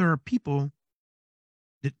because there are people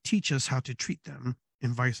that teach us how to treat them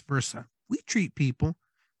and vice versa. We treat people,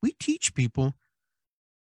 we teach people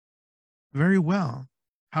very well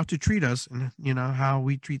how to treat us and how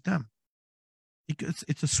we treat them. Because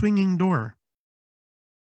it's a swinging door,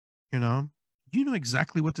 you know. You know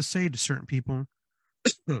exactly what to say to certain people.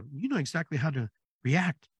 You know exactly how to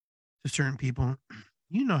react to certain people.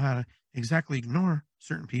 You know how to exactly ignore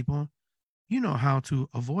certain people. You know how to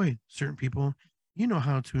avoid certain people. You know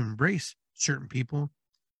how to embrace certain people.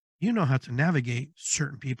 You know how to navigate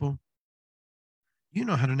certain people. You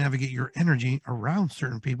know how to navigate your energy around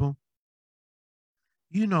certain people.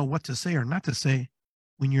 You know what to say or not to say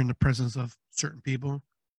when you're in the presence of certain people,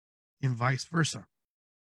 and vice versa.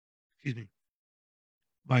 Excuse me,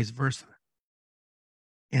 vice versa.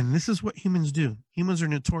 And this is what humans do. Humans are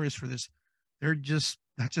notorious for this. They're just,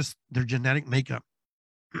 that's just their genetic makeup.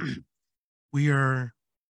 We are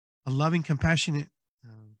a loving, compassionate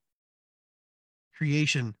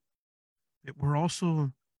creation, but we're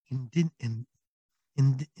also inundated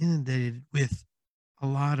with a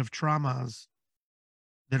lot of traumas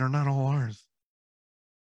that are not all ours.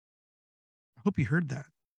 I hope you heard that.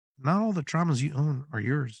 Not all the traumas you own are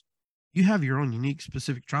yours. You have your own unique,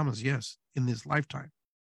 specific traumas, yes, in this lifetime.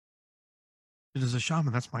 But as a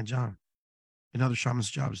shaman, that's my job. Another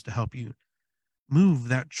shaman's job is to help you move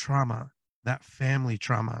that trauma, that family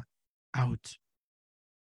trauma, out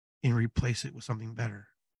and replace it with something better.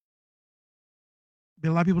 But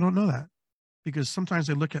a lot of people don't know that because sometimes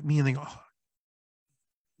they look at me and they go, "Oh,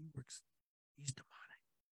 he works, he's demonic,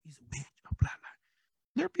 he's a witch, blah, blah, blah."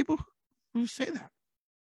 There are people who say that.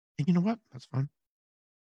 And you know what? That's fine.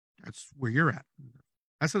 That's where you're at.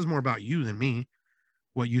 That says more about you than me,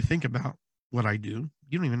 what you think about what I do.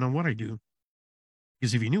 You don't even know what I do.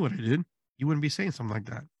 Because if you knew what I did, you wouldn't be saying something like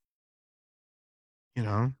that. You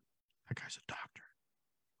know, that guy's a doctor.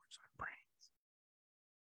 He works on brains.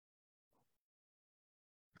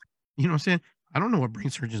 You know what I'm saying? I don't know what brain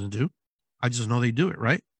surgeons do. I just know they do it,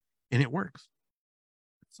 right? And it works.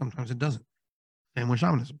 Sometimes it doesn't. Same with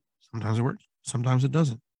shamanism. Sometimes it works. Sometimes it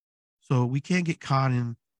doesn't. So we can't get caught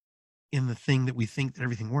in the thing that we think that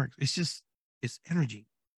everything works. It's energy.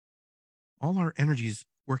 All our energies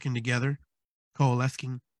working together,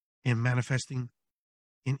 coalescing and manifesting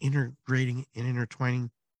and integrating and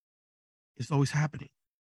intertwining is always happening.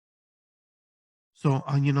 So,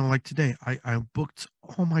 like today, I booked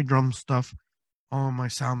all my drum stuff, all my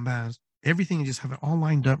sound baths, everything, and just have it all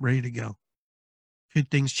lined up, ready to go. Could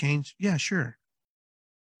things change? Yeah, sure.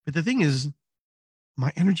 But the thing is,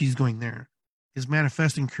 my energy is going there, is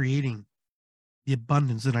manifesting, creating the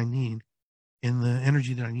abundance that I need and the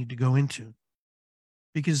energy that I need to go into.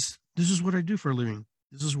 Because this is what I do for a living.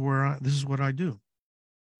 This is what I do.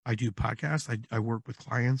 I do podcasts. I work with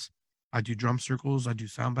clients. I do drum circles. I do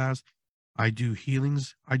sound baths. I do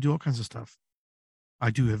healings. I do all kinds of stuff. I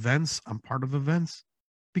do events. I'm part of events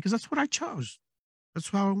because that's what I chose. That's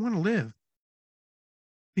how I want to live.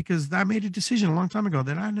 Because I made a decision a long time ago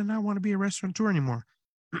that I did not want to be a restaurateur anymore.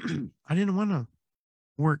 I didn't want to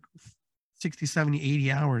work 60, 70,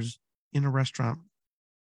 80 hours in a restaurant.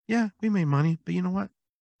 Yeah, we made money, but you know what?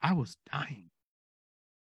 I was dying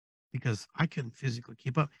because I couldn't physically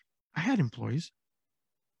keep up. I had employees,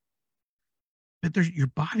 but there's your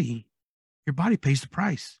body pays the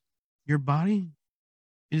price. Your body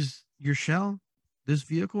is your shell, this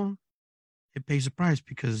vehicle, it pays the price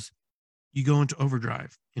because you go into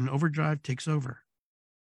overdrive and overdrive takes over.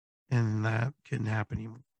 And that couldn't happen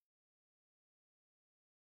anymore.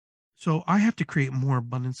 So I have to create more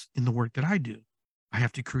abundance in the work that I do. I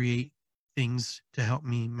have to create things to help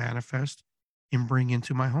me manifest and bring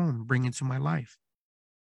into my home, bring into my life.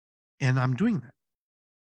 And I'm doing that.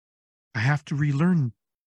 I have to relearn.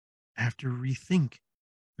 I have to rethink.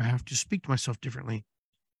 I have to speak to myself differently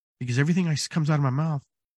because everything comes out of my mouth,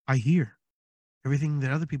 I hear. Everything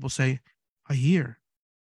that other people say, I hear.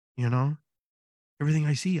 You know, everything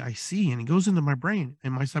I see, and it goes into my brain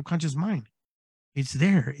and my subconscious mind. It's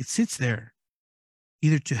there. It sits there,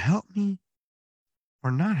 either to help me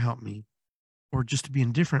or not help me, or just to be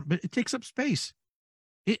indifferent. But it takes up space.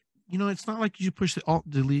 It's not like you push the Alt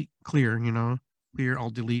Delete clear. Clear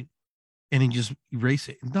Alt Delete, and then just erase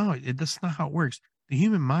it. No, that's not how it works. The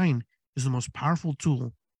human mind is the most powerful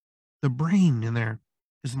tool. The brain in there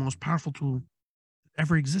is the most powerful tool that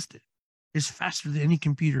ever existed. It's faster than any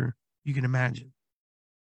computer you can imagine.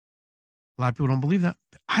 A lot of people don't believe that,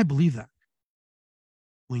 but I believe that.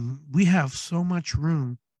 when we have so much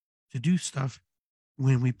room to do stuff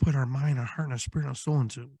when we put our mind, our heart, and our spirit, and our soul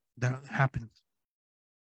into that happens.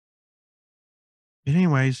 But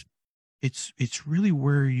anyways, it's really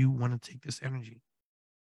where you want to take this energy.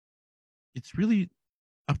 It's really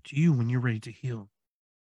up to you when you're ready to heal.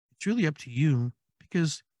 It's really up to you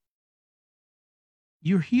because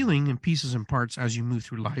you're healing in pieces and parts as you move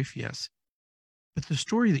through life, yes. But the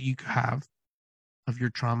story that you have of your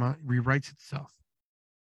trauma rewrites itself.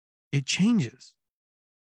 It changes.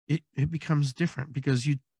 It becomes different because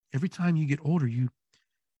you every time you get older,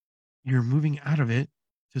 you're moving out of it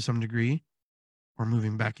to some degree or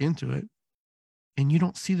moving back into it, and you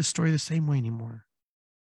don't see the story the same way anymore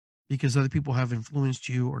because other people have influenced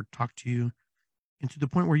you or talked to you, and to the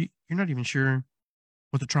point where you're not even sure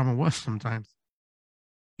what the trauma was sometimes.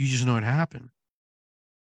 You just know it happened.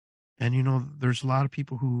 And there's a lot of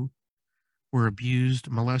people who were abused,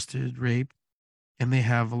 molested, raped, and they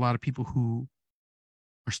have a lot of people who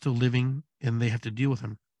are still living and they have to deal with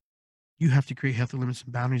them. You have to create healthy limits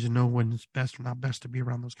and boundaries and know when it's best or not best to be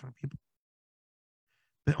around those kind of people.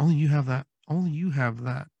 But only you have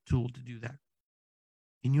that tool to do that.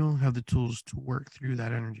 And you'll have the tools to work through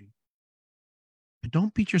that energy. But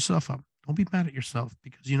don't beat yourself up. Don't be mad at yourself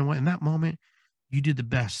because you know what? In that moment, you did the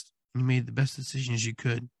best. You made the best decisions you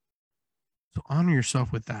could. So honor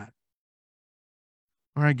yourself with that.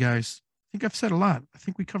 All right, guys. I think I've said a lot. I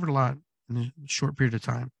think we covered a lot in a short period of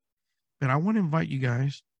time. But I want to invite you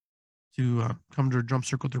guys to come to a drum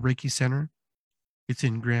circle at the Reiki Center. It's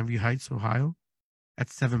in Grandview Heights, Ohio, at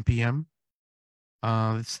 7 p.m.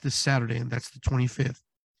 It's this Saturday, and that's the 25th.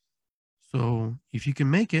 So if you can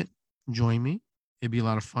make it, join me. It'd be a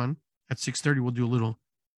lot of fun. At 6:30, we'll do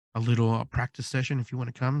a little practice session if you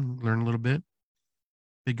want to come learn a little bit.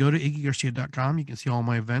 But go to iggygarcia.com. You can see all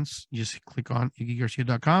my events. You just click on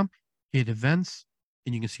iggygarcia.com, hit events,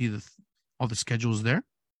 and you can see all the schedules there.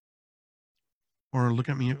 Or look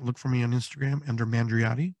for me on Instagram under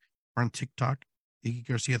Mandriotti, or on TikTok, Iggy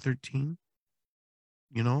Garcia 13.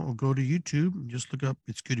 Or go to YouTube and just look up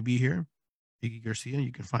It's Good to Be Here, Iggy Garcia.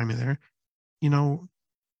 You can find me there.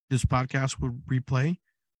 This podcast will replay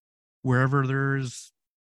wherever there's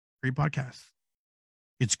great podcasts.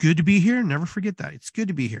 It's good to be here. Never forget that. It's good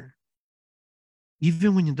to be here.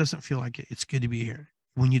 Even when it doesn't feel like it, it's good to be here.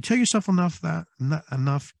 When you tell yourself enough,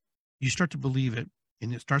 you start to believe it,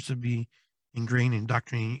 and it starts to be ingrained and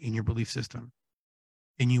indoctrinated in your belief system,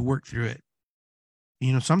 and you work through it.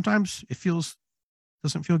 Sometimes it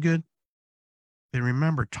doesn't feel good, but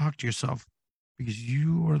remember, talk to yourself because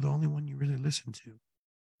you are the only one you really listen to.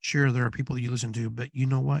 Sure, there are people you listen to, but you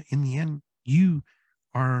know what? In the end, you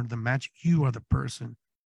are the magic. You are the person.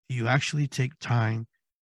 You actually take time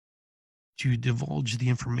to divulge the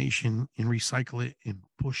information and recycle it and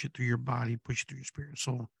push it through your body, push it through your spirit and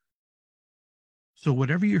soul. So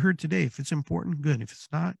whatever you heard today, if it's important, good. If it's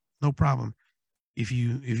not, no problem. If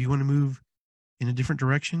you want to move in a different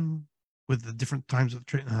direction with the different times of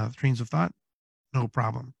trains of thought, no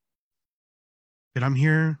problem. But I'm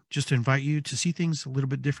here just to invite you to see things a little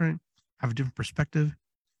bit different, have a different perspective,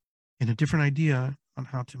 and a different idea on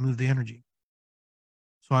how to move the energy.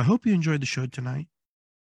 So I hope you enjoyed the show tonight.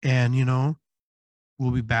 And,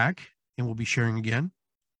 we'll be back and we'll be sharing again.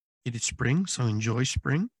 It is spring, so enjoy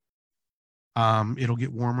spring. It'll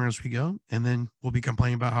get warmer as we go, and then we'll be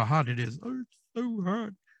complaining about how hot it is. Oh, it's so hot.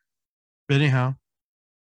 But anyhow,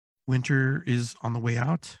 winter is on the way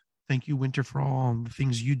out. Thank you, winter, for all the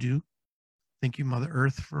things you do. Thank you, Mother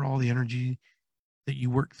Earth, for all the energy that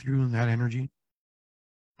you work through and that energy.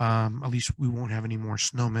 At least we won't have any more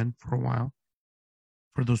snowmen for a while.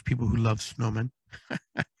 For those people who love snowmen.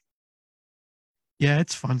 Yeah,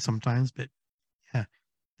 it's fun sometimes, but yeah,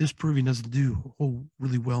 this Peruvian doesn't do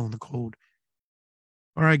really well in the cold.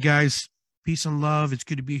 All right, guys. Peace and love. It's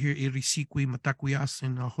good to be here. Irisiqui,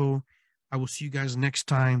 Matakuyasin, Aho. I will see you guys next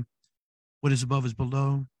time. What is above is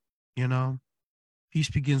below. Peace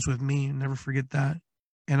begins with me. Never forget that.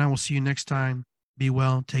 And I will see you next time. Be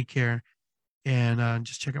well. Take care. And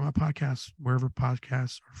just check out my podcast wherever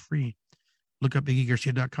podcasts are free. Look up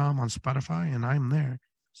iggygarcia.com on Spotify, and I'm there.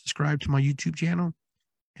 Subscribe to my YouTube channel,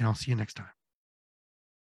 and I'll see you next time.